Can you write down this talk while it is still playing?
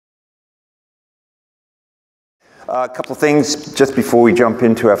A couple of things just before we jump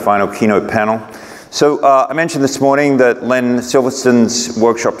into our final keynote panel. So I mentioned this morning that Len Silverstone's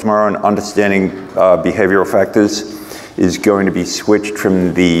workshop tomorrow on understanding behavioral factors is going to be switched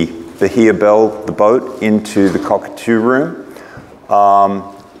from the Bahia Bell, the boat, into the Cockatoo room.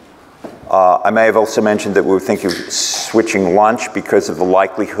 I may have also mentioned that we were thinking of switching lunch because of the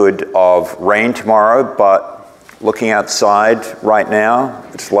likelihood of rain tomorrow, but looking outside right now,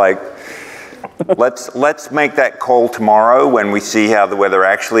 it's like, let's make that call tomorrow when we see how the weather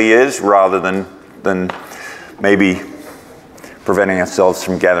actually is, rather than maybe preventing ourselves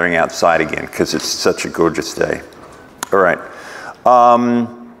from gathering outside again, because it's such a gorgeous day. All right.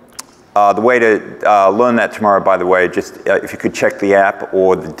 The way to learn that tomorrow, by the way, just if you could check the app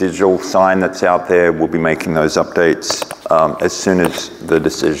or the digital sign that's out there, we'll be making those updates as soon as the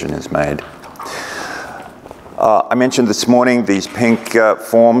decision is made. I mentioned this morning these pink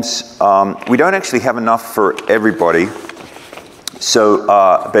forms. We don't actually have enough for everybody, so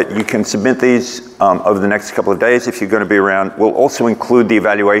but you can submit these over the next couple of days if you're going to be around. We'll also include the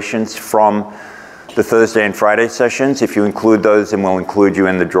evaluations from the Thursday and Friday sessions. If you include those, then we'll include you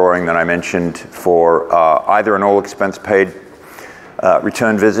in the drawing that I mentioned for either an all-expense paid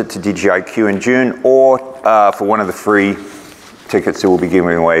return visit to DGIQ in June, or for one of the free tickets that we'll be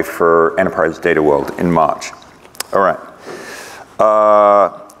giving away for Enterprise Data World in March. All right.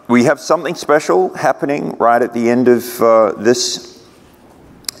 We have something special happening right at the end of this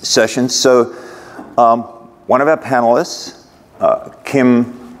session. So one of our panelists,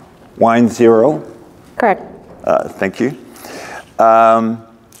 Kim Wienzierl. Correct. Thank you. Wrote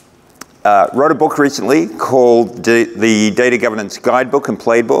a book recently called The Data Governance Guidebook and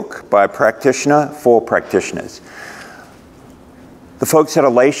Playbook by a practitioner for practitioners. The folks at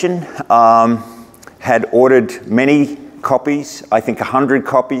Elation had ordered many copies, I think 100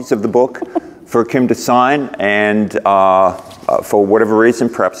 copies of the book for Kim to sign, and for whatever reason,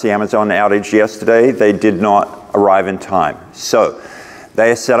 perhaps the Amazon outage yesterday, they did not arrive in time. So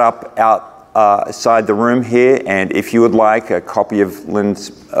they are set up outside the room here, and if you would like a copy of Lynn's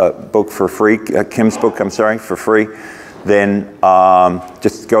book for free, Kim's book, I'm sorry, for free, then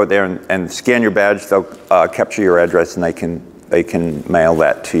just go there and scan your badge. They'll capture your address, and they can mail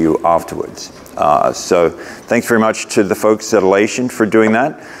that to you afterwards. So thanks very much to the folks at Elation for doing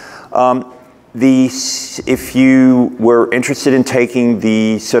that. If you were interested in taking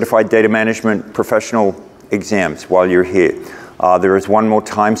the Certified Data Management Professional exams while you're here, there is one more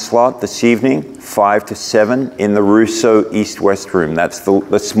time slot this evening, 5 to 7, in the Russo East-West room. That's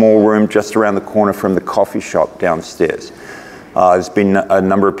the small room just around the corner from the coffee shop downstairs. There's been a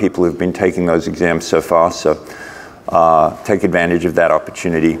number of people who've been taking those exams so far, so take advantage of that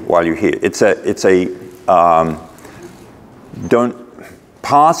opportunity while you're here. It's a don't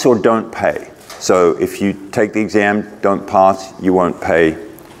pass or don't pay. So if you take the exam, don't pass, you won't pay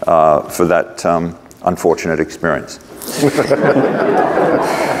for that unfortunate experience.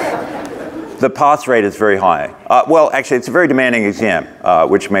 The pass rate is very high. Well, actually, it's a very demanding exam,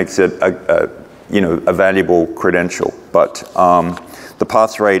 which makes it a valuable credential. But the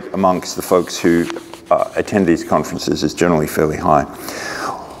pass rate amongst the folks who attend these conferences is generally fairly high.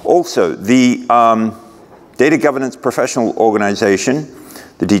 Also, the Data Governance Professional Organization,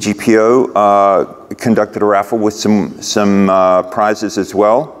 the DGPO, conducted a raffle with some prizes as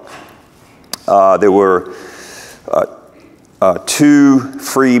well. There were 2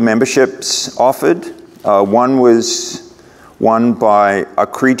 free memberships offered. One was won by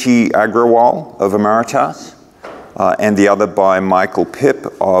Akriti Agrawal of Emeritus, and the other by Michael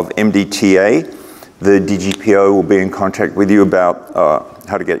Pipp of MDTA. The DGPO will be in contact with you about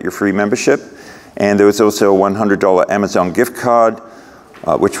how to get your free membership. And there was also a $100 Amazon gift card,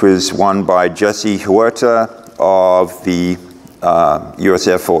 which was won by Jesse Huerta of the US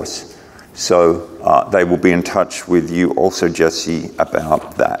Air Force. So they will be in touch with you also, Jesse,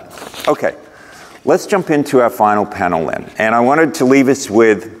 about that. Okay, let's jump into our final panel then. And I wanted to leave us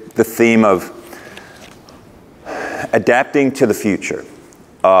with the theme of adapting to the future.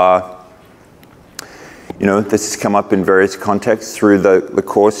 This has come up in various contexts through the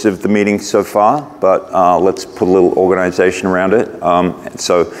course of the meeting so far, but let's put a little organization around it.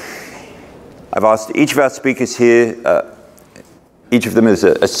 So I've asked each of our speakers here, each of them is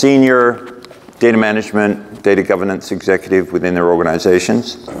a senior data management, data governance executive within their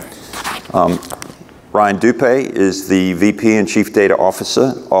organizations. Ryan Doupe is the VP and Chief Data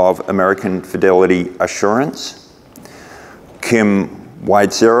Officer of American Fidelity Assurance. Kim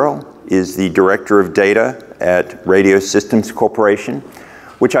Wienzierl is the Director of Data at Radio Systems Corporation,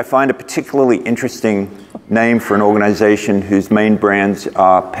 which I find a particularly interesting name for an organization whose main brands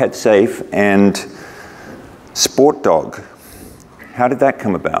are PetSafe and Sport dog. How did that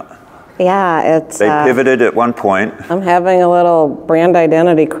come about? Yeah, it's... They pivoted at one point. I'm having a little brand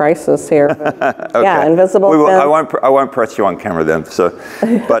identity crisis here. But Okay. Yeah, Invisible I won't press you on camera then. So,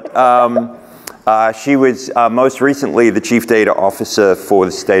 but she was most recently the Chief Data Officer for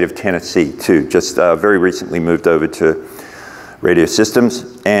the state of Tennessee, too. Just very recently moved over to Radio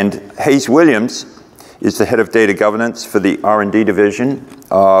Systems. And Hayes Williams is the Head of Data Governance for the R&D Division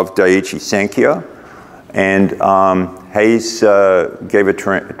of Daiichi Sankyo. And Hayes gave a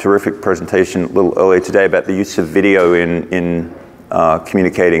terrific presentation a little earlier today about the use of video in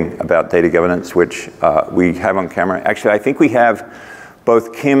communicating about data governance, which we have on camera. Actually, I think we have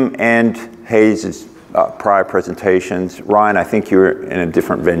both Kim and Hayes' prior presentations. Ryan, I think you're in a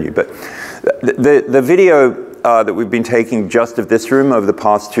different venue. But the video that we've been taking just of this room over the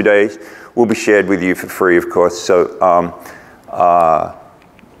past 2 days will be shared with you for free, of course. So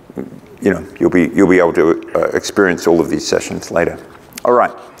you know, you'll be able to experience all of these sessions later. All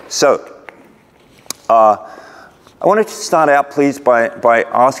right, so I wanted to start out, please, by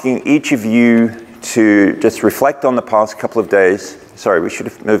asking each of you to just reflect on the past couple of days. Sorry, we should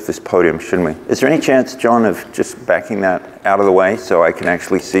have moved this podium, shouldn't we? Is there any chance, John, of just backing that out of the way so I can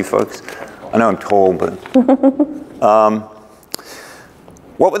actually see folks? I know I'm tall, but...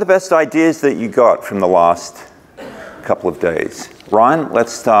 what were the best ideas that you got from the last couple of days? Ryan,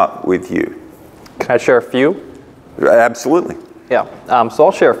 let's start with you. Can I share a few? Absolutely. Yeah, so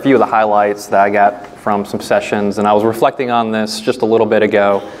I'll share a few of the highlights that I got from some sessions, and I was reflecting on this just a little bit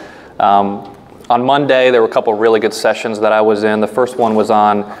ago. On Monday, there were a couple of really good sessions that I was in. The first one was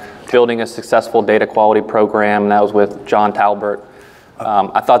on building a successful data quality program, and that was with John Talbert.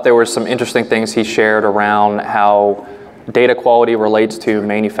 I thought there were some interesting things he shared around how data quality relates to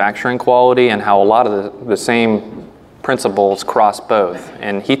manufacturing quality and how a lot of the same principles cross both.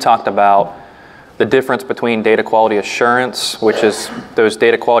 And he talked about the difference between data quality assurance, which is those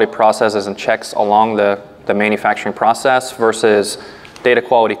data quality processes and checks along the manufacturing process, versus data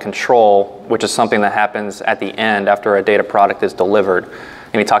quality control, which is something that happens at the end after a data product is delivered.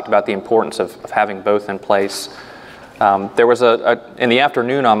 And he talked about the importance of having both in place. There was in the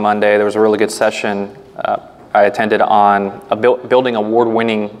afternoon on Monday, there was a really good session I attended on building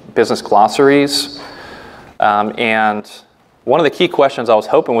award-winning business glossaries. And one of the key questions I was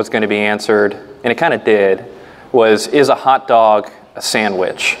hoping was going to be answered, and it kind of did, was, is a hot dog a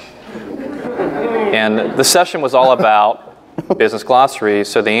sandwich? And the session was all about business glossaries,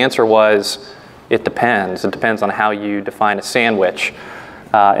 so the answer was, it depends. It depends on how you define a sandwich.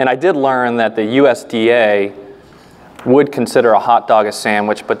 And I did learn that the USDA would consider a hot dog a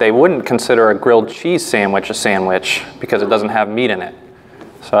sandwich, but they wouldn't consider a grilled cheese sandwich a sandwich because it doesn't have meat in it.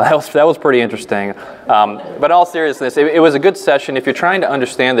 So that was pretty interesting. But in all seriousness, it was a good session. If you're trying to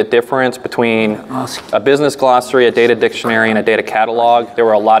understand the difference between a business glossary, a data dictionary, and a data catalog, there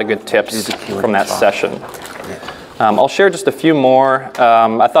were a lot of good tips from that session. I'll share just a few more.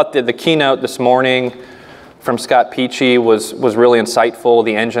 I thought that the keynote this morning from Scott Peachy was really insightful,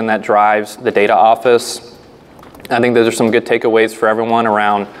 the engine that drives the data office. I think those are some good takeaways for everyone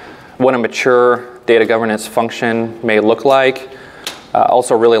around what a mature data governance function may look like.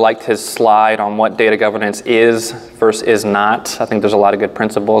 Also really liked his slide on what data governance is versus is not. I think there's a lot of good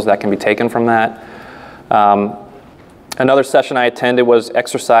principles that can be taken from that. Another session I attended was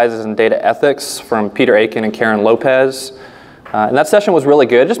Exercises in Data Ethics from Peter Aiken and Karen Lopez. And that session was really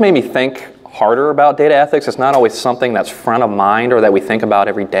good. It just made me think harder about data ethics. It's not always something that's front of mind or that we think about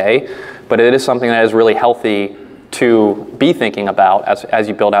every day, but it is something that is really healthy to be thinking about as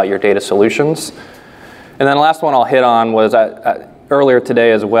you build out your data solutions. And then the last one I'll hit on was earlier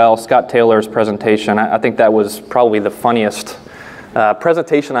today as well, Scott Taylor's presentation. I think that was probably the funniest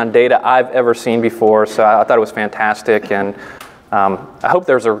presentation on data I've ever seen before, so I thought it was fantastic, and I hope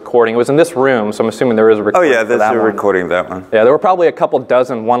there's a recording. It was in this room, so I'm assuming there is a recording. Oh yeah, there's a recording of that one. Yeah, there were probably a couple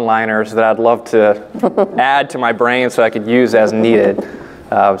dozen one-liners that I'd love to add to my brain so I could use as needed.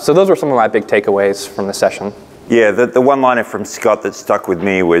 So those were some of my big takeaways from the session. Yeah, the one-liner from Scott that stuck with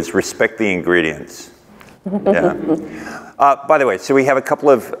me was respect the ingredients. Yeah. By the way, so we have a couple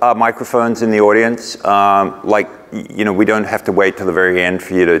of microphones in the audience. You know, we don't have to wait till the very end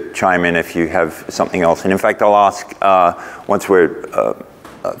for you to chime in if you have something else. And in fact, I'll ask, once we're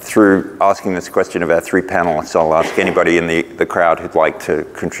through asking this question of our three panelists, I'll ask anybody in the crowd who'd like to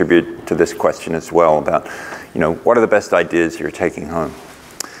contribute to this question as well about, you know, what are the best ideas you're taking home?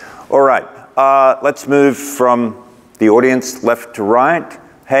 All right, let's move from the audience left to right.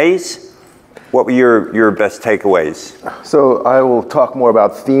 Hayes? What were your best takeaways? So I will talk more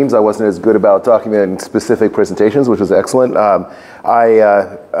about themes. I wasn't as good about talking in specific presentations, which was excellent.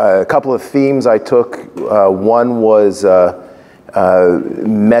 A couple of themes I took. One was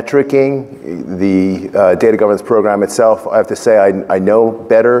metricing the data governance program itself. I have to say I know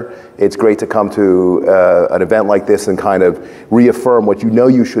better. It's great to come to an event like this and kind of reaffirm what you know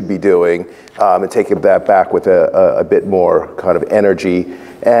you should be doing and take that back with a bit more kind of energy.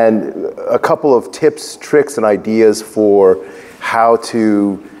 And a couple of tips, tricks, and ideas for how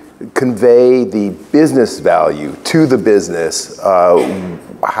to convey the business value to the business,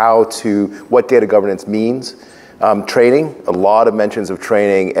 what data governance means. Training, a lot of mentions of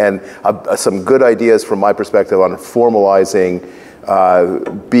training, and some good ideas from my perspective on formalizing,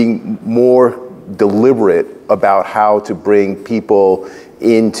 being more deliberate about how to bring people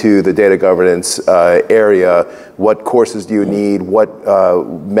into the data governance area. What courses do you need? What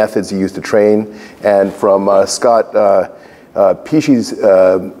methods you use to train? And from Scott Pisci's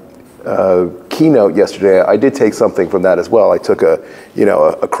keynote yesterday, I did take something from that as well. I took a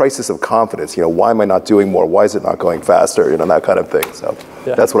crisis of confidence. Why am I not doing more? Why is it not going faster? That kind of thing. So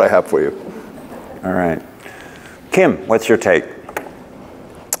That's what I have for you. All right. Kim, what's your take?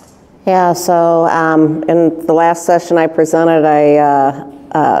 Yeah, so in the last session I presented,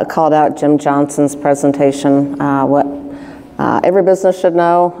 I called out Jim Johnson's presentation, what every business should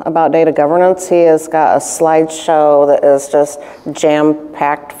know about data governance. He has got a slideshow that is just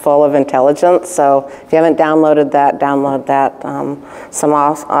jam-packed full of intelligence. So if you haven't downloaded that, download that. Some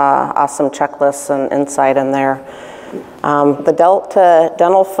awesome checklists and insight in there. The Delta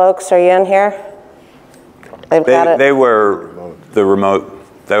dental folks, are you in here? They were the remote.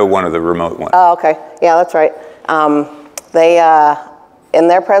 They were one of the remote ones. Oh, okay. Yeah, that's right. In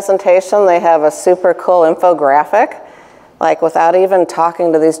their presentation, they have a super cool infographic. Like, without even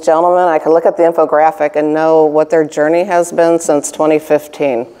talking to these gentlemen, I could look at the infographic and know what their journey has been since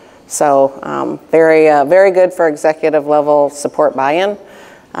 2015. So very good for executive level support buy-in.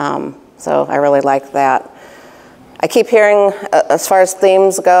 So I really like that. I keep hearing, as far as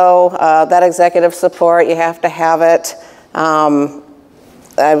themes go, that executive support, you have to have it.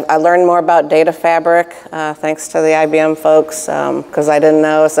 I learned more about data fabric thanks to the IBM folks, because I didn't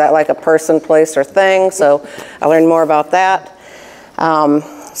know, is that like a person, place, or thing? So I learned more about that.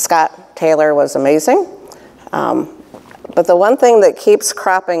 Scott Taylor was amazing. But the one thing that keeps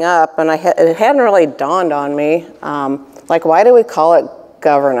cropping up, and it hadn't really dawned on me, like, why do we call it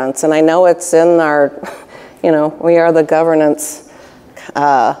governance? And I know it's in our, we are the governance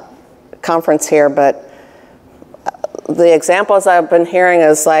conference here, but the examples I've been hearing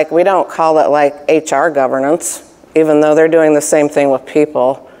is like, we don't call it like HR governance, even though they're doing the same thing with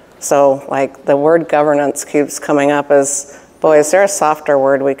people. So like the word governance keeps coming up as, boy, is there a softer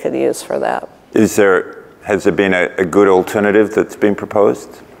word we could use for that? Has there been a good alternative that's been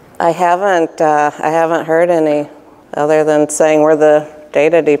proposed? I haven't heard any other than saying we're the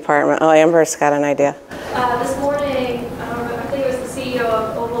data department. Oh, Amber's got an idea. This morning, I think it was the CEO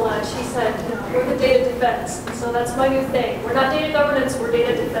of Ovalon, she said, we're the data defense. So that's my new thing. We're not data governance, we're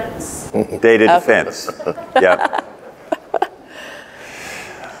data defense. Data defense. Yeah.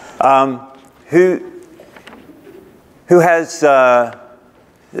 Who has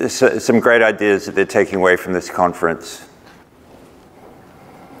some great ideas that they're taking away from this conference?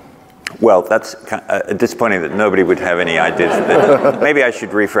 Well, that's kind of disappointing that nobody would have any ideas. Maybe I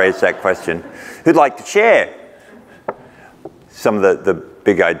should rephrase that question. Who'd like to share some of the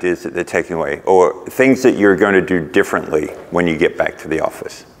big ideas that they're taking away, or things that you're going to do differently when you get back to the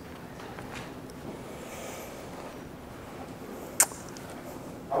office?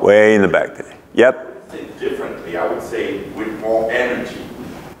 Way in the back there. Yep. Differently, I would say with more energy.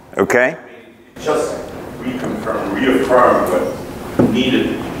 Okay. Just reaffirm what needed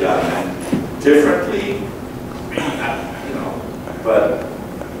to be done, and differently, but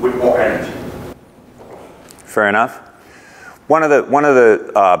with more energy. Fair enough. One of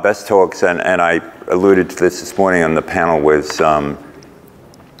the best talks, and I alluded to this morning on the panel, was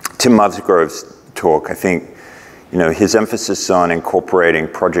Tim Musgrove's talk. I think his emphasis on incorporating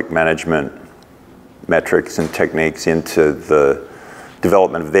project management metrics and techniques into the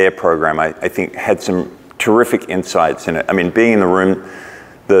development of their program, I think had some terrific insights in it. I mean, being in the room,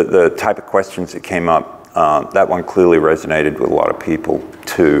 the type of questions that came up, that one clearly resonated with a lot of people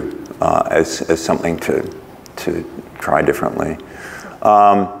too, as something to try differently.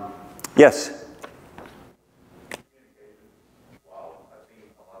 Yes?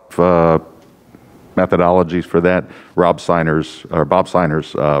 methodologies for that. Bob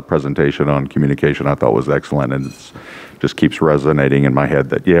Siner's presentation on communication I thought was excellent, and it just keeps resonating in my head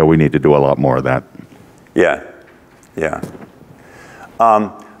that, yeah, we need to do a lot more of that. Yeah, yeah.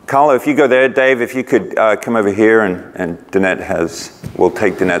 Carlo, if you go there, Dave, if you could come over here, and Danette we'll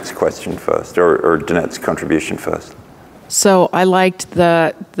take Danette's question first, or Danette's contribution first. So I liked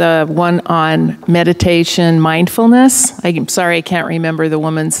the one on meditation, mindfulness. I'm sorry, I can't remember the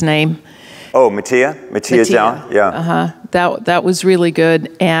woman's name. Oh, Mattia Zhao? Yeah. That was really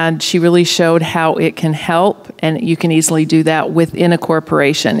good, and she really showed how it can help, and you can easily do that within a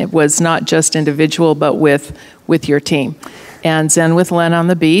corporation. It was not just individual, but with your team. And Zen with Len on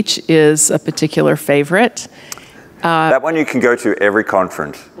the Beach is a particular favorite. That one you can go to every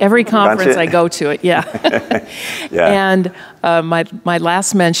conference. Every conference I go to it, yeah. Yeah. And my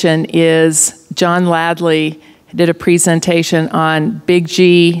last mention is John Ladley did a presentation on big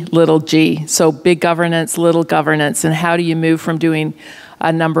G, little g. So big governance, little governance, and how do you move from doing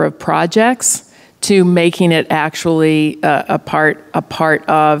a number of projects to making it actually a part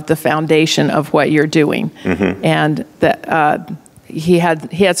of the foundation of what you're doing. Mm-hmm. And that he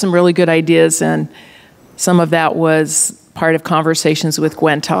had some really good ideas, and some of that was part of conversations with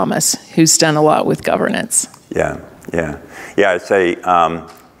Gwen Thomas, who's done a lot with governance. Yeah. I'd say,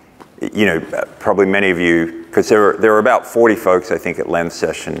 probably many of you, because there were about 40 folks, I think, at Len's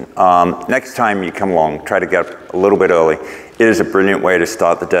session. Next time you come along, try to get up a little bit early. It is a brilliant way to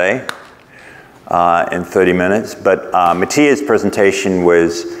start the day in 30 minutes. But Mattia's presentation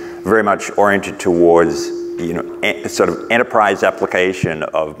was very much oriented towards, sort of enterprise application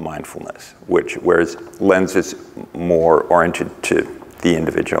of mindfulness, whereas Len's is more oriented to the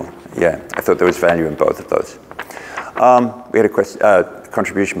individual. Yeah, I thought there was value in both of those. We had a question,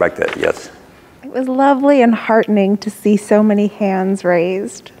 contribution back there, yes. It was lovely and heartening to see so many hands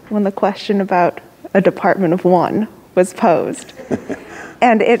raised when the question about a department of one was posed.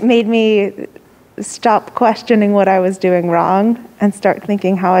 And it made me stop questioning what I was doing wrong and start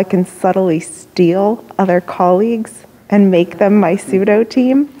thinking how I can subtly steal other colleagues and make them my pseudo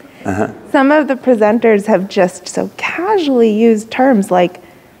team. Uh-huh. Some of the presenters have just so casually used terms like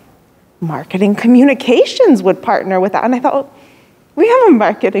marketing communications would partner with that. And I thought, we have a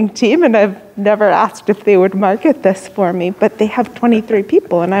marketing team, and I've never asked if they would market this for me, but they have 23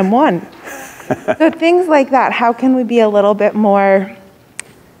 people and I'm one. So things like that, how can we be a little bit more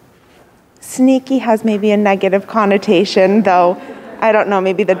sneaky? Has maybe a negative connotation, though I don't know,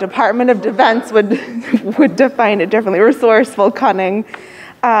 maybe the Department of Defense would define it differently. Resourceful, cunning.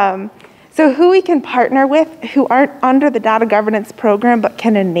 So who we can partner with who aren't under the data governance program but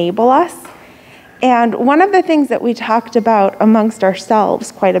can enable us. And one of the things that we talked about amongst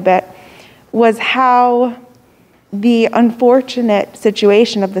ourselves quite a bit was how the unfortunate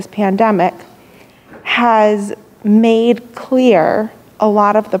situation of this pandemic has made clear a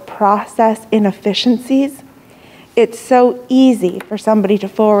lot of the process inefficiencies. It's so easy for somebody to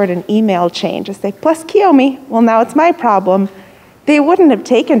forward an email chain, just say, plus Kiyomi, well now it's my problem. They wouldn't have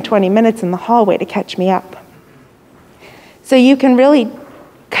taken 20 minutes in the hallway to catch me up. So you can really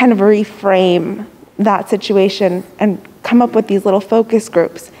kind of reframe that situation and come up with these little focus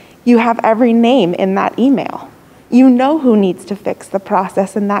groups. You have every name in that email. You know who needs to fix the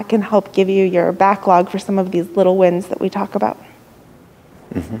process, and that can help give you your backlog for some of these little wins that we talk about.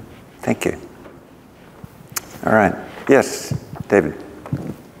 Mm-hmm. Thank you. All right. Yes, David.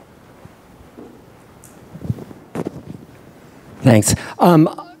 Thanks.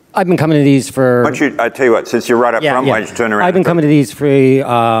 I've been coming to these for... I tell you what, since you're right up front, why don't you turn around? I've been coming to these free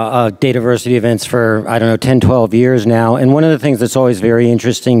Dataversity events for, 10, 12 years now. And one of the things that's always very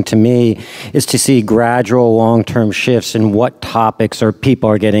interesting to me is to see gradual long-term shifts in what topics or people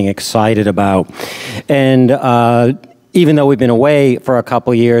are getting excited about. And even though we've been away for a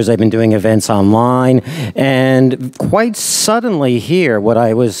couple years, I've been doing events online, and quite suddenly here, what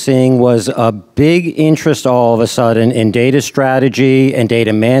I was seeing was a big interest all of a sudden in data strategy and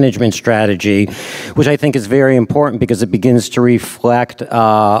data management strategy, which I think is very important because it begins to reflect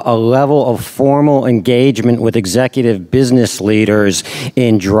a level of formal engagement with executive business leaders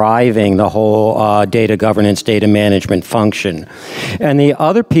in driving the whole data governance, data management function. And the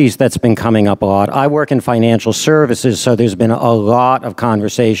other piece that's been coming up a lot, I work in financial services, so there's been a lot of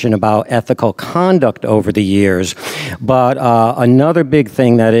conversation about ethical conduct over the years. But another big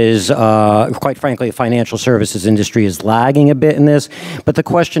thing that is, quite frankly, the financial services industry is lagging a bit in this, but the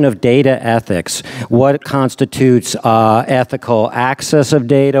question of data ethics, what constitutes ethical access of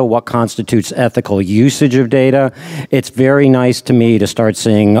data, what constitutes ethical usage of data. It's very nice to me to start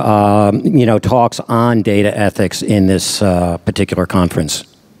seeing, talks on data ethics in this particular conference.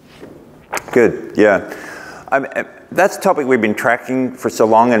 Good, yeah. That's a topic we've been tracking for so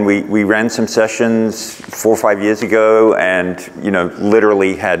long, and we ran some sessions 4 or 5 years ago, and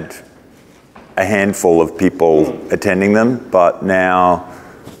literally had a handful of people attending them, but now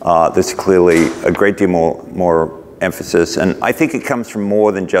there's clearly a great deal more emphasis, and I think it comes from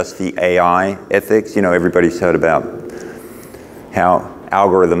more than just the AI ethics. Everybody's heard about how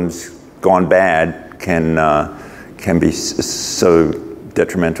algorithms gone bad can be so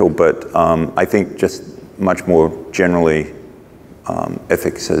detrimental, but I think just much more generally,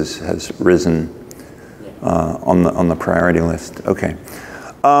 ethics has risen on the priority list. Okay.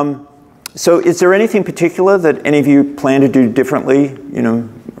 So is there anything particular that any of you plan to do differently,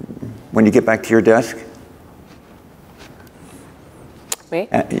 when you get back to your desk? Me?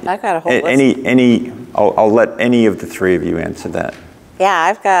 I've got a whole list. I'll let any of the three of you answer that. Yeah,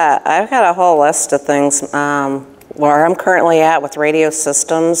 I've got a whole list of things. Where I'm currently at with radio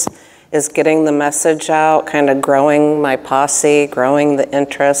systems is getting the message out, kind of growing my posse, growing the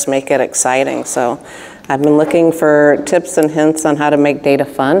interest, make it exciting. So I've been looking for tips and hints on how to make data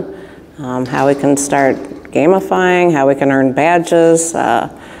fun, how we can start gamifying, how we can earn badges, how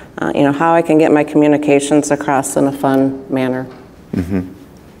I can get my communications across in a fun manner. Mm-hmm.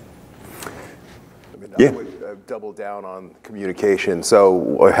 I would double down on communication.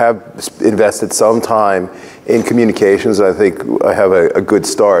 So I have invested some time in communications. I think I have a good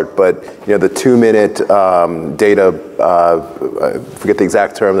start, but the 2-minute data, I forget the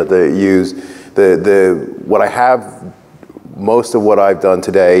exact term that they use, what I have, most of what I've done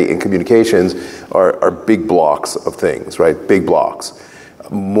today in communications are big blocks of things, right? Big blocks.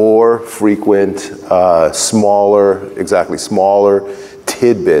 More frequent, smaller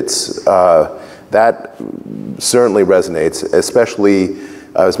tidbits, that certainly resonates, especially,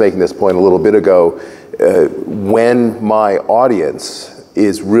 I was making this point a little bit ago, when my audience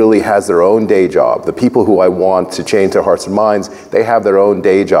really has their own day job. The people who I want to change their hearts and minds, they have their own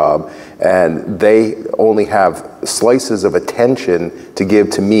day job, and they only have slices of attention to give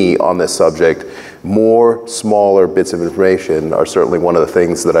to me on this subject. More smaller bits of information are certainly one of the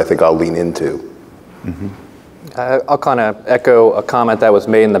things that I think I'll lean into. Mm-hmm. I'll kind of echo a comment that was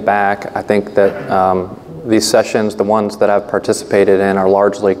made in the back. I think that these sessions, the ones that I've participated in, are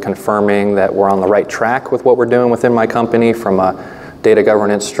largely confirming that we're on the right track with what we're doing within my company, from a data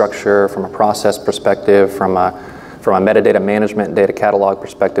governance structure, from a process perspective, from a metadata management, data catalog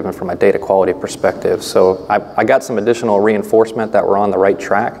perspective, and from a data quality perspective. So I got some additional reinforcement that we're on the right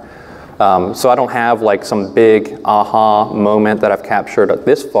track. So I don't have like some big aha moment that I've captured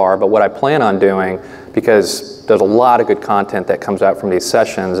this far, but what I plan on doing, because there's a lot of good content that comes out from these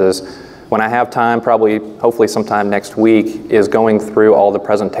sessions, is when I have time, probably hopefully sometime next week, is going through all the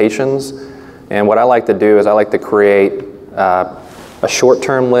presentations. And what I like to do is I like to create a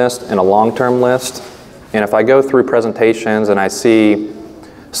short-term list and a long-term list. And if I go through presentations and I see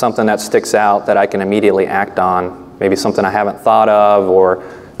something that sticks out that I can immediately act on, maybe something I haven't thought of, or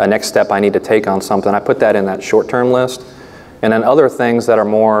a next step I need to take on something, I put that in that short-term list. And then other things that are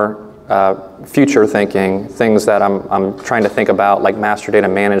more future thinking, things that I'm trying to think about, like master data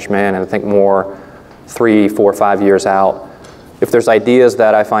management, and think more 3, 4, 5 years out. If there's ideas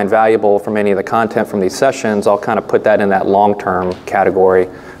that I find valuable from any of the content from these sessions, I'll kind of put that in that long-term category.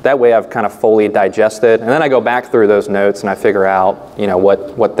 That way I've kind of fully digested, and then I go back through those notes and I figure out,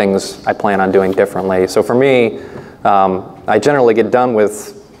 what things I plan on doing differently. So for me, I generally get done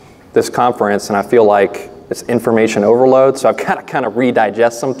with this conference and I feel like it's information overload, so I've got to kind of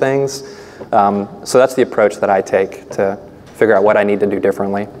redigest some things. So that's the approach that I take to figure out what I need to do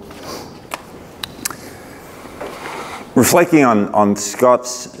differently. Reflecting on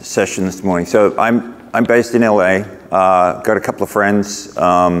Scott's session this morning, so I'm based in LA. Got a couple of friends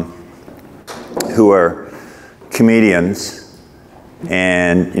who are comedians,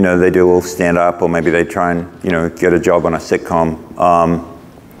 and they do a little stand-up, or maybe they try and get a job on a sitcom.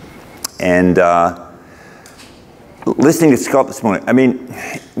 Listening to Scott this morning, I mean,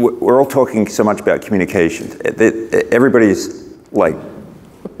 we're all talking so much about communications. Everybody's like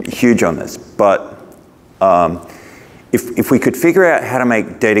huge on this, but if we could figure out how to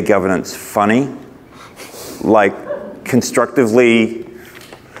make data governance funny, like constructively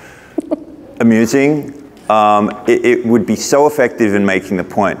amusing, it would be so effective in making the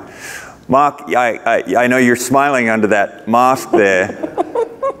point. Mark, I know you're smiling under that mask there.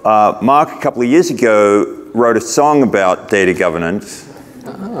 Mark, a couple of years ago, wrote a song about data governance.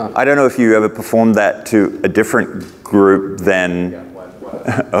 I don't know if you ever performed that to a different group than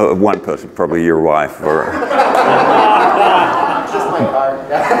one person, probably your wife. Or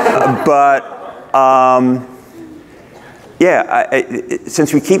but Yeah,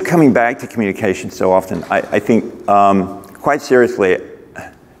 since we keep coming back to communication so often, I think quite seriously,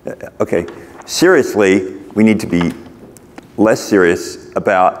 seriously, we need to be less serious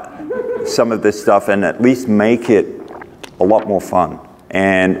about some of this stuff and at least make it a lot more fun.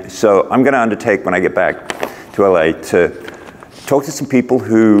 And so I'm going to undertake when I get back to LA to talk to some people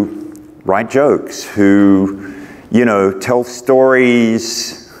who write jokes, who, you know, tell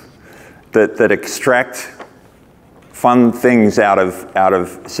stories that extract fun things out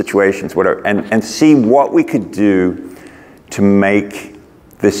of situations, whatever, and see what we could do to make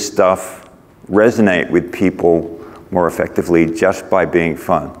this stuff resonate with people more effectively just by being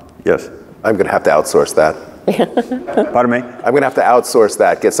fun. Yes? I'm going to have to outsource that. Pardon me? I'm going to have to outsource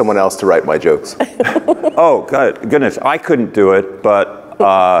that, get someone else to write my jokes. Oh, goodness, I couldn't do it, but,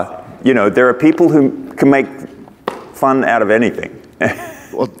 you know, there are people who can make fun out of anything.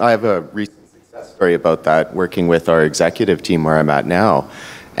 Well, I have a recent success story about that, working with our executive team where I'm at now.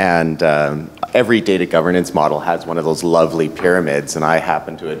 And every data governance model has one of those lovely pyramids, and I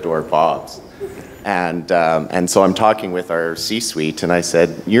happen to adore Bob's. And so I'm talking with our C-suite, and I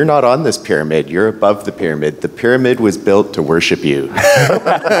said, "You're not on this pyramid, you're above the pyramid. The pyramid was built to worship you."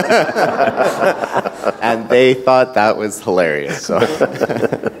 And they thought that was hilarious. So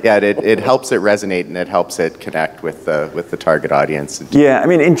yeah, it helps it resonate, and it helps it connect with the target audience. Yeah, I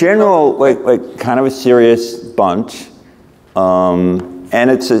mean, in general, like kind of a serious bunch. And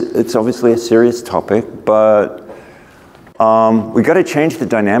it's obviously a serious topic, but we got to change the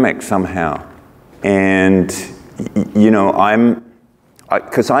dynamic somehow. And, you know,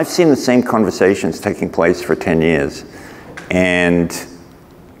 because I've seen the same conversations taking place for 10 years. And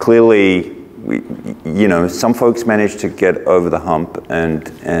clearly, you know, some folks manage to get over the hump and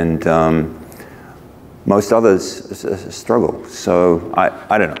most others struggle. So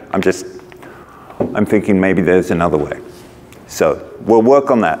I don't know, I'm thinking maybe there's another way. So we'll work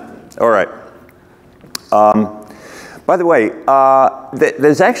on that. All right. By the way,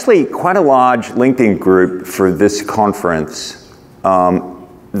 there's actually quite a large LinkedIn group for this conference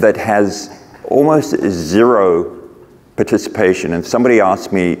that has almost zero participation. And somebody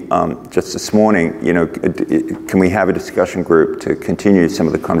asked me just this morning, you know, can we have a discussion group to continue some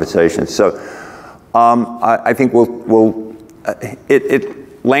of the conversations? So I think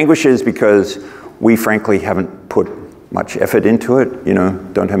it languishes because we frankly haven't put much effort into it, you know,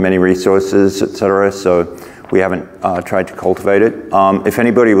 don't have many resources, et cetera, so we haven't tried to cultivate it. If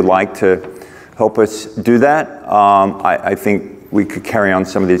anybody would like to help us do that, I think we could carry on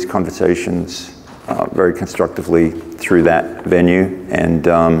some of these conversations very constructively through that venue and,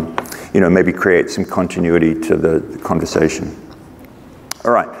 you know, maybe create some continuity to the conversation.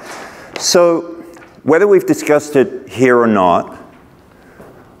 All right, so whether we've discussed it here or not,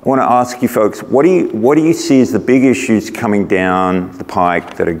 I want to ask you folks, what do you see as the big issues coming down the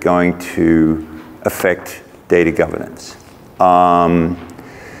pike that are going to affect data governance? I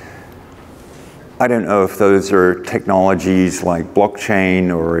don't know if those are technologies like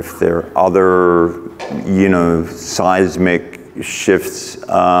blockchain or if there are other, you know, seismic shifts.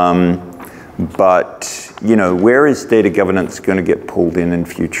 But, you know, where is data governance going to get pulled in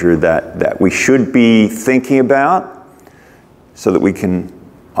future that we should be thinking about so that we can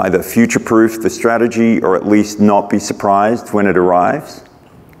either future-proof the strategy or at least not be surprised when it arrives?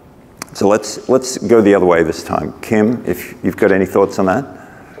 So let's go the other way this time. Kim, if you've got any thoughts on that?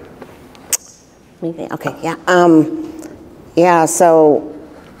 Okay, yeah. Yeah, so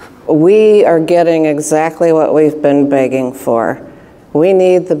we are getting exactly what we've been begging for. We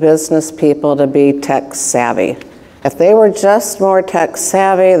need the business people to be tech savvy. If they were just more tech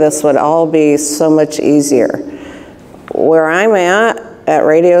savvy, this would all be so much easier. Where I'm at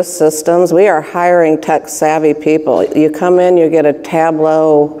Radio Systems, we are hiring tech-savvy people. You come in, you get a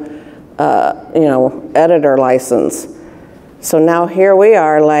Tableau, you know, editor license. So now here we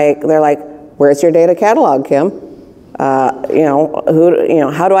are, like they're like, "Where's your data catalog, Kim? You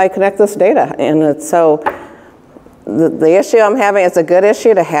know, how do I connect this data?" And it's so the issue I'm having, it's a good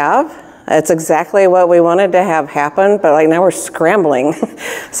issue to have. It's exactly what we wanted to have happen, but like now we're scrambling.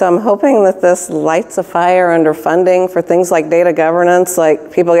 So I'm hoping that this lights a fire under funding for things like data governance.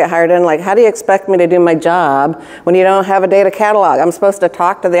 Like people get hired in, like, how do you expect me to do my job when you don't have a data catalog? I'm supposed to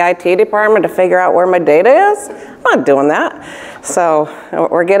talk to the IT department to figure out where my data is? I'm not doing that. So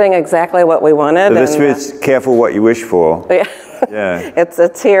we're getting exactly what we wanted. So this was careful what you wish for. Yeah, yeah.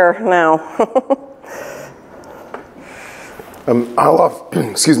 It's here now. I'll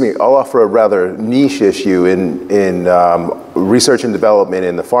offer a rather niche issue in research and development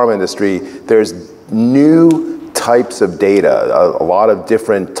in the pharma industry. There's new types of data, a lot of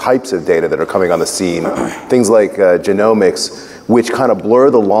different types of data that are coming on the scene. Things like genomics, which kind of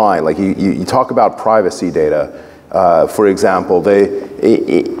blur the line. Like you talk about privacy data. For example,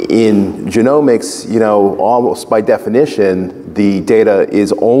 in genomics, almost by definition, the data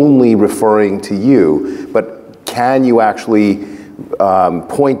is only referring to you, but can you actually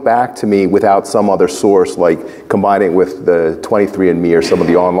point back to me without some other source, like combining with the 23andMe or some of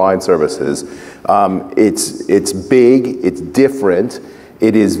the online services? It's big, it's different,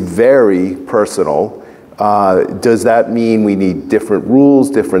 it is very personal. Does that mean we need different rules,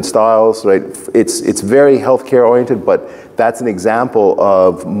 different styles, right? It's very healthcare oriented, but that's an example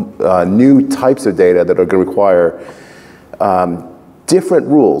of new types of data that are going to require different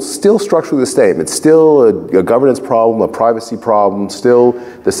rules, still structurally the same. It's still a governance problem, a privacy problem, still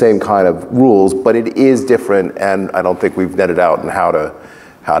the same kind of rules, but it is different, and I don't think we've netted out on how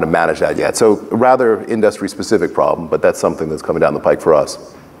to manage that yet. So a rather industry-specific problem, but that's something that's coming down the pike for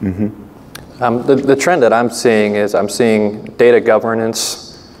us. Mm-hmm. The trend that I'm seeing is I'm seeing data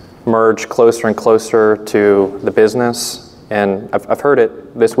governance merge closer and closer to the business. And I've heard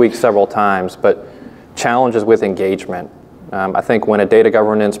it this week several times, but challenges with engagement. I think when a data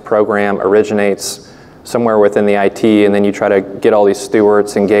governance program originates somewhere within the IT and then you try to get all these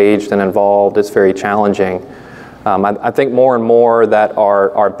stewards engaged and involved, it's very challenging. I think more and more that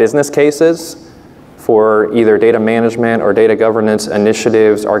our business cases for either data management or data governance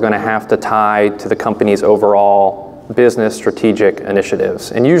initiatives are going to have to tie to the company's overall business strategic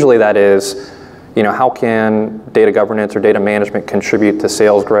initiatives. And usually that is, how can data governance or data management contribute to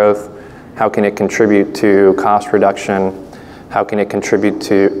sales growth? How can it contribute to cost reduction? How can it contribute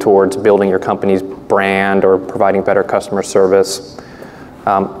towards building your company's brand or providing better customer service?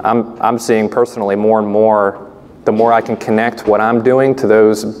 I'm seeing personally more and more, the more I can connect what I'm doing to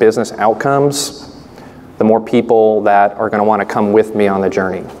those business outcomes, the more people that are going to want to come with me on the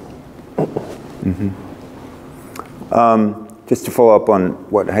journey. Mm-hmm. Just to follow up on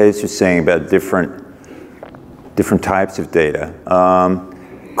what Hayes was saying about different types of data.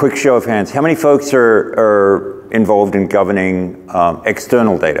 Quick show of hands. How many folks are involved in governing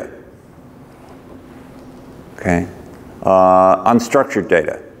external data? Okay. Unstructured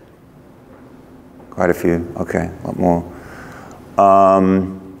data. Quite a few. Okay, a lot more.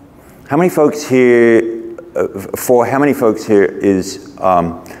 How many folks here? For how many folks here is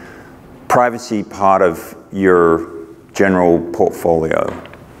privacy part of your general portfolio?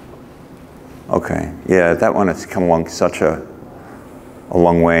 Okay, yeah, that one has come along such a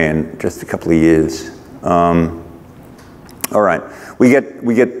long way in just a couple of years. All right, we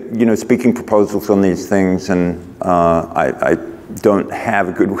get speaking proposals on these things, and I don't have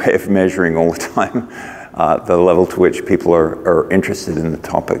a good way of measuring all the time the level to which people are interested in the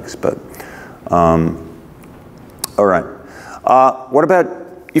topics, but. All right. What about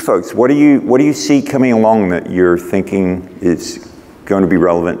you folks? What do you see coming along that you're thinking is going to be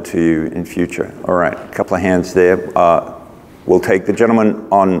relevant to you in future? All right, a couple of hands there. We'll take the gentleman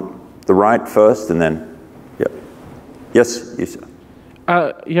on the right first, and then, yeah. Yes, you sir.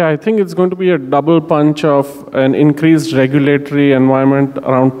 Yeah, I think it's going to be a double punch of an increased regulatory environment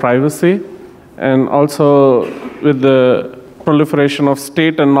around privacy, and also with the proliferation of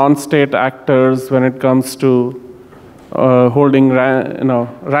state and non-state actors when it comes to holding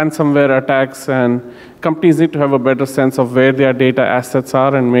ransomware attacks, and companies need to have a better sense of where their data assets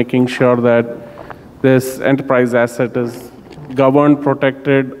are and making sure that this enterprise asset is governed,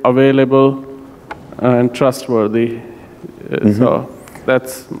 protected, available, and trustworthy. Mm-hmm. So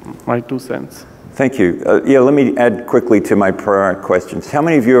that's my 2 cents. Thank you. Yeah, let me add quickly to my prior questions. How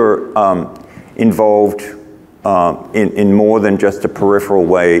many of you are involved in more than just a peripheral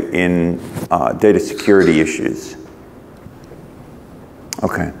way in data security issues?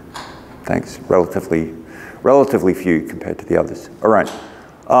 Okay, thanks. Relatively few compared to the others. All right.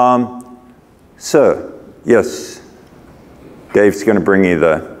 Sir, yes. Dave's going to bring you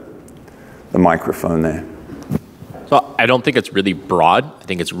the microphone there. So I don't think it's really broad. I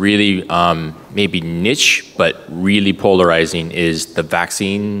think it's really maybe niche, but really polarizing is the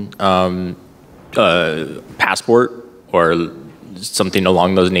vaccine passport or something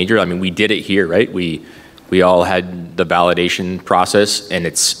along those nature. I mean, we did it here, right? We all had the validation process, and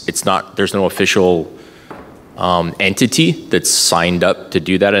it's not, there's no official entity that's signed up to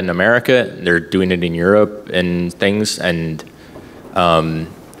do that in America. They're doing it in Europe and things, and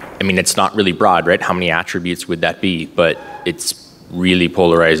I mean, it's not really broad, right? How many attributes would that be? But it's really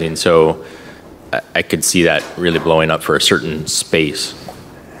polarizing, so I could see that really blowing up for a certain space.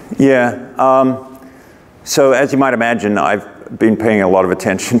 Yeah, so as you might imagine, I've been paying a lot of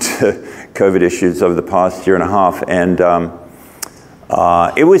attention to COVID issues over the past year and a half, and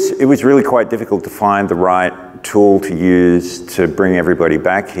it was really quite difficult to find the right tool to use to bring everybody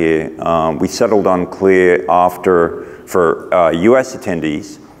back here. We settled on Clear for US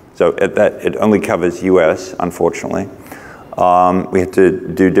attendees, so it only covers US, unfortunately. We had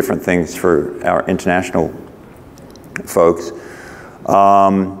to do different things for our international folks.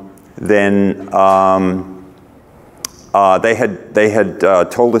 They had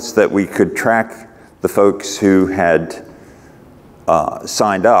told us that we could track the folks who had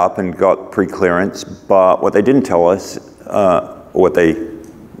signed up and got pre-clearance, but what they didn't tell us, what they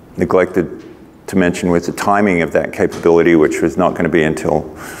neglected to mention, was the timing of that capability, which was not going to be until,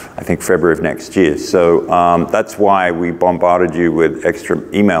 I think, February of next year. So that's why we bombarded you with extra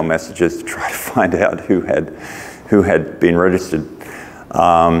email messages to try to find out who had been registered,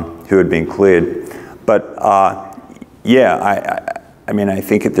 who had been cleared. But yeah, I mean, I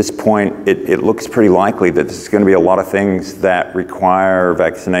think at this point, it looks pretty likely that there's going to be a lot of things that require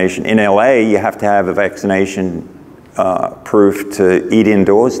vaccination. In LA, you have to have a vaccination proof to eat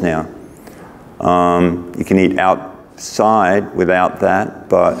indoors now. You can eat outside without that,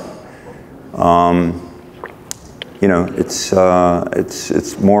 but you know, it's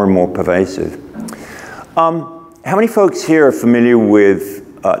more and more pervasive. How many folks here are familiar with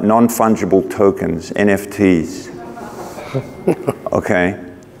non-fungible tokens, NFTs? Okay,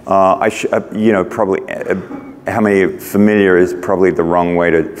 you know, probably, how many familiar is probably the wrong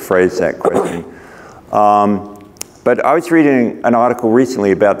way to phrase that question. But I was reading an article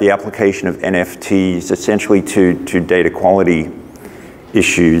recently about the application of NFTs essentially to data quality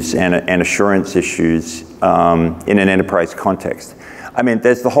issues and assurance issues in an enterprise context. I mean,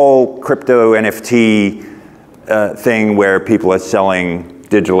 there's the whole crypto NFT thing where people are selling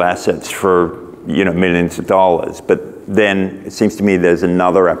digital assets for, you know, millions of dollars, but then it seems to me there's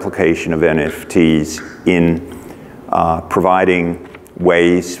another application of NFTs in providing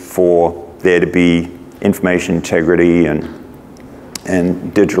ways for there to be information integrity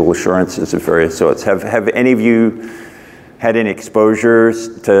and digital assurances of various sorts. Have any of you had any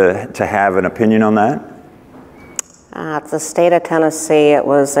exposures to have an opinion on that? At the state of Tennessee, it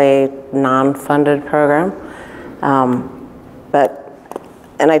was a non-funded program,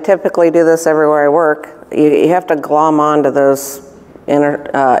 and I typically do this everywhere I work. You have to glom onto those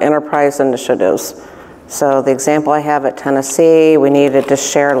enterprise initiatives. So the example I have at Tennessee, we needed to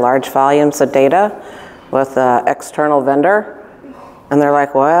share large volumes of data with an external vendor. And they're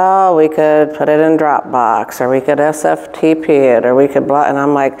like, well, we could put it in Dropbox, or we could SFTP it, or we could blah. And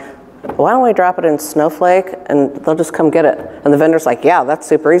I'm like, why don't we drop it in Snowflake and they'll just come get it? And the vendor's like, yeah, that's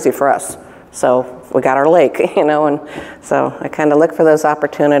super easy for us. So we got our lake, you know, and so I kind of look for those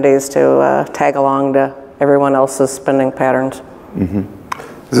opportunities to tag along to everyone else's spending patterns. Mm-hmm.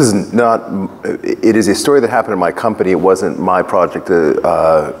 This is not, it is a story that happened in my company. It wasn't my project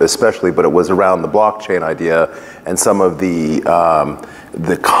especially, but it was around the blockchain idea and some of the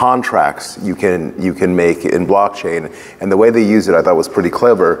contracts you can make in blockchain. And the way they use it I thought was pretty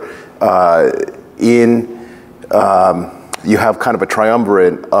clever. You have kind of a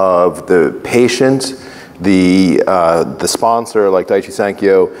triumvirate of the patient, the sponsor like Daiichi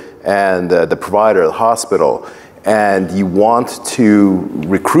Sankyo, and the provider, the hospital. And you want to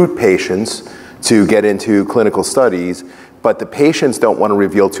recruit patients to get into clinical studies, but the patients don't want to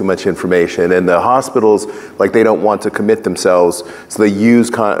reveal too much information, and the hospitals, like, they don't want to commit themselves, so they use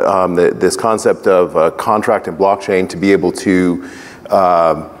this concept of contract and blockchain to be able to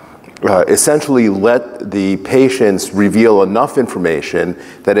essentially let the patients reveal enough information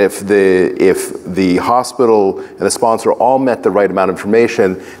that if the hospital and the sponsor all met the right amount of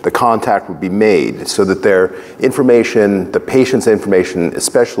information, the contact would be made, so that their information, the patient's information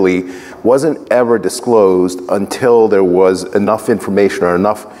especially, wasn't ever disclosed until there was enough information or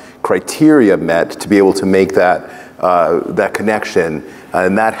enough criteria met to be able to make that connection,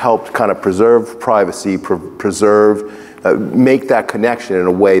 and that helped kind of preserve privacy, make that connection in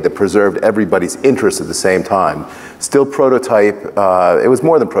a way that preserved everybody's interest at the same time. Still prototype, it was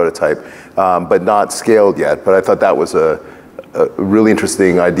more than prototype, but not scaled yet. But I thought that was a really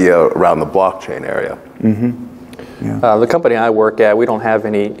interesting idea around the blockchain area. Mm-hmm. Yeah. The company I work at, we don't have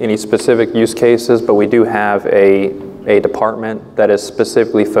any specific use cases, but we do have a department that is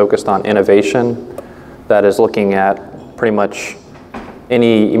specifically focused on innovation, that is looking at pretty much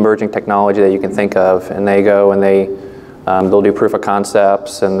any emerging technology that you can think of, and they go and they'll do proof of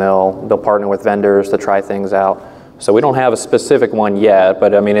concepts, and they'll partner with vendors to try things out. So we don't have a specific one yet,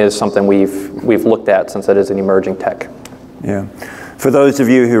 but I mean, it is something we've looked at since it is an emerging tech. Yeah. For those of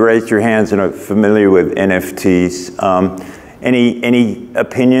you who raised your hands and are familiar with NFTs, Any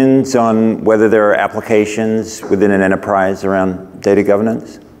opinions on whether there are applications within an enterprise around data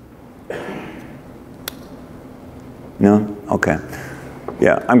governance? No? Okay.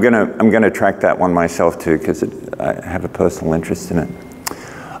 Yeah, I'm gonna track that one myself too, because I have a personal interest in it.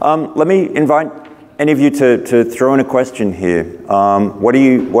 Let me invite any of you to throw in a question here.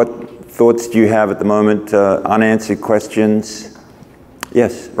 What thoughts do you have at the moment? Unanswered questions?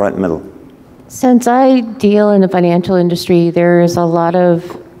 Yes, right in the middle. Since I deal in the financial industry, there is a lot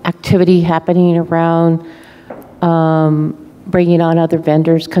of activity happening around bringing on other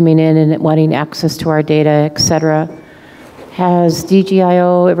vendors coming in and wanting access to our data, et cetera. Has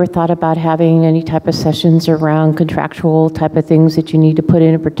DGIO ever thought about having any type of sessions around contractual type of things that you need to put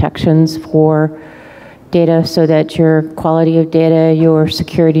in protections for data so that your quality of data, your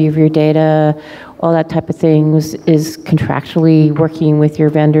security of your data, all that type of things is contractually working with your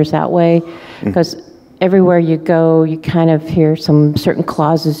vendors that way? Because everywhere you go, you kind of hear some certain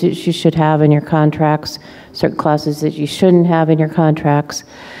clauses that you should have in your contracts, certain clauses that you shouldn't have in your contracts.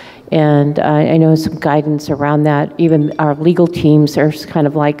 And I know some guidance around that. Even our legal teams are kind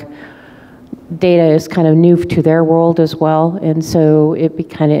of like, data is kind of new to their world as well. And so it'd be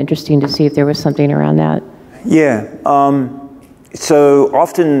kind of interesting to see if there was something around that. Yeah, so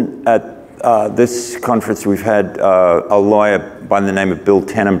often at this conference we've had a lawyer by the name of Bill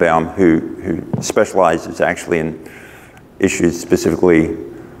Tenenbaum who specializes actually in issues specifically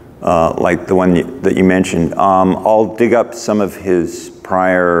like the one that you mentioned. I'll dig up some of his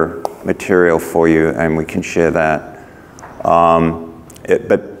prior material for you and we can share that.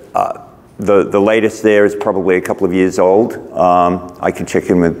 The latest there is probably a couple of years old. I can check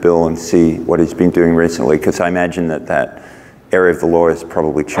in with Bill and see what he's been doing recently, because I imagine that area of the law has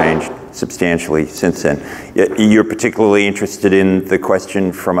probably changed substantially since then. You're particularly interested in the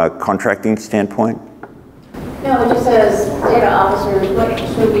question from a contracting standpoint? No, it just says data officers, what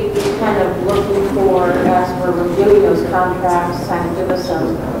should we be kind of looking for as we're reviewing those contracts, kind of give us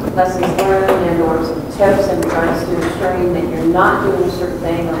some lessons learned and or some tips in regards to ensuring that you're not doing a certain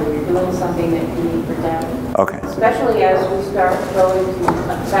thing or you're doing something that you need to protect. Okay. Especially as we start going to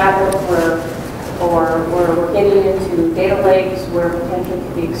a fabric or we're getting into data lakes where potentially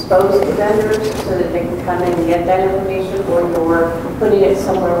could be exposed to vendors so that they can come in and get that information, or you're putting it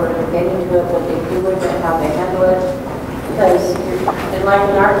somewhere where they're getting to it, what they do with it, how they handle it. Because in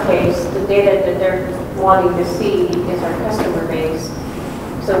our case, the data that they're wanting to see is our customer base.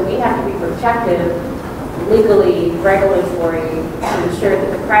 So we have to be protective, legally, regulatory, to ensure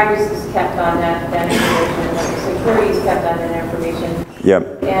that the privacy is kept on that information, that the security is kept on that information.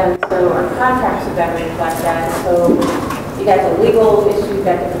 Yep. And so our contracts have got to reflect that. So you got the legal issue, you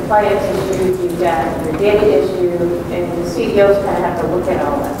got the compliance issue, you've got the data issue, and the CEOs kind of have to look at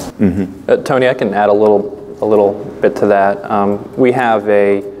all that. Mm-hmm. Tony, I can add a little bit to that. We have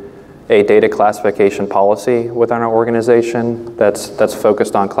a data classification policy within our organization that's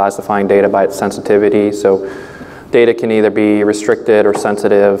focused on classifying data by its sensitivity. So data can either be restricted or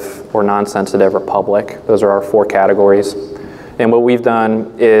sensitive or non-sensitive or public. Those are our 4 categories. And what we've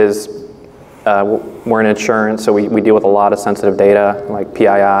done is we're in insurance, so we deal with a lot of sensitive data like PII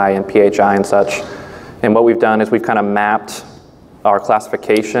and PHI and such. And what we've done is we've kind of mapped our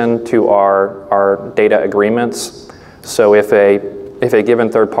classification to our data agreements. So if a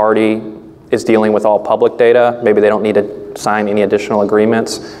given third party is dealing with all public data, maybe they don't need to sign any additional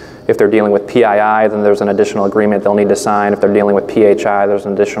agreements. If they're dealing with PII, then there's an additional agreement they'll need to sign. If they're dealing with PHI, there's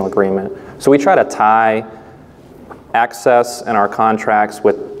an additional agreement. So we try to tie access in our contracts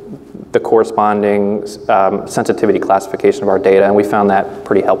with the corresponding sensitivity classification of our data, and we found that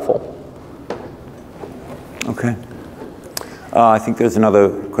pretty helpful. Okay. I think there's another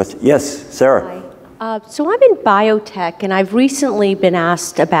question. Yes, Sarah. Hi. So I'm in biotech, and I've recently been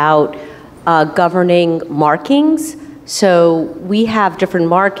asked about governing markings. So we have different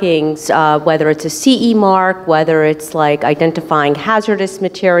markings, whether it's a CE mark, whether it's like identifying hazardous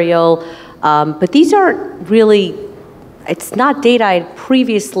material, but these aren't really, it's not data I had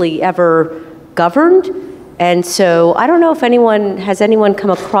previously ever governed. And so I don't know if has anyone come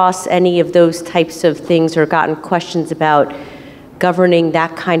across any of those types of things or gotten questions about governing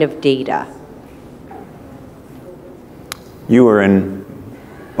that kind of data. You were in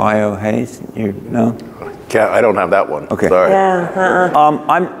biohaze? No? I don't have that one. Okay. Sorry. Yeah.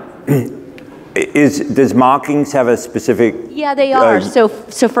 Does markings have a specific? Yeah, they are. So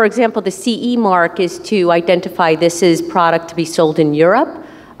for example, the CE mark is to identify this is product to be sold in Europe.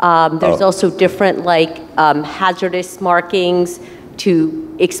 There's also different hazardous markings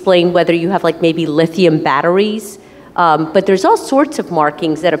to explain whether you have maybe lithium batteries. But there's all sorts of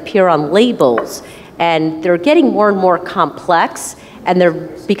markings that appear on labels. and they're getting more and more complex, and they're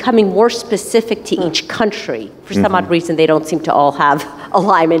becoming more specific to each country. For some odd reason, they don't seem to all have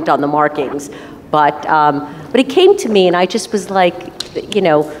alignment on the markings. But it came to me, and I just was like,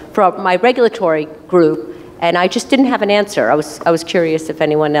 from my regulatory group, and I just didn't have an answer. I was curious if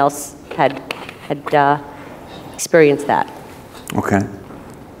anyone else had experienced that. Okay.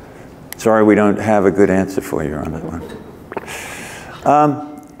 Sorry, we don't have a good answer for you on that one.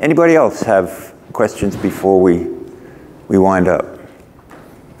 Anybody else have questions before we wind up?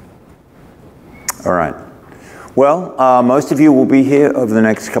 All right. Well, most of you will be here over the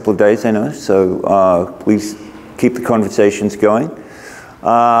next couple of days, I know, so please keep the conversations going.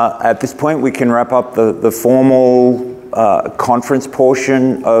 At this point, we can wrap up the formal conference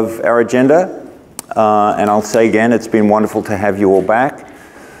portion of our agenda. And I'll say again, it's been wonderful to have you all back.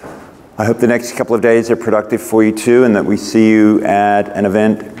 I hope the next couple of days are productive for you too, and that we see you at an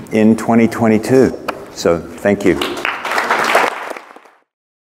event in 2022. So thank you.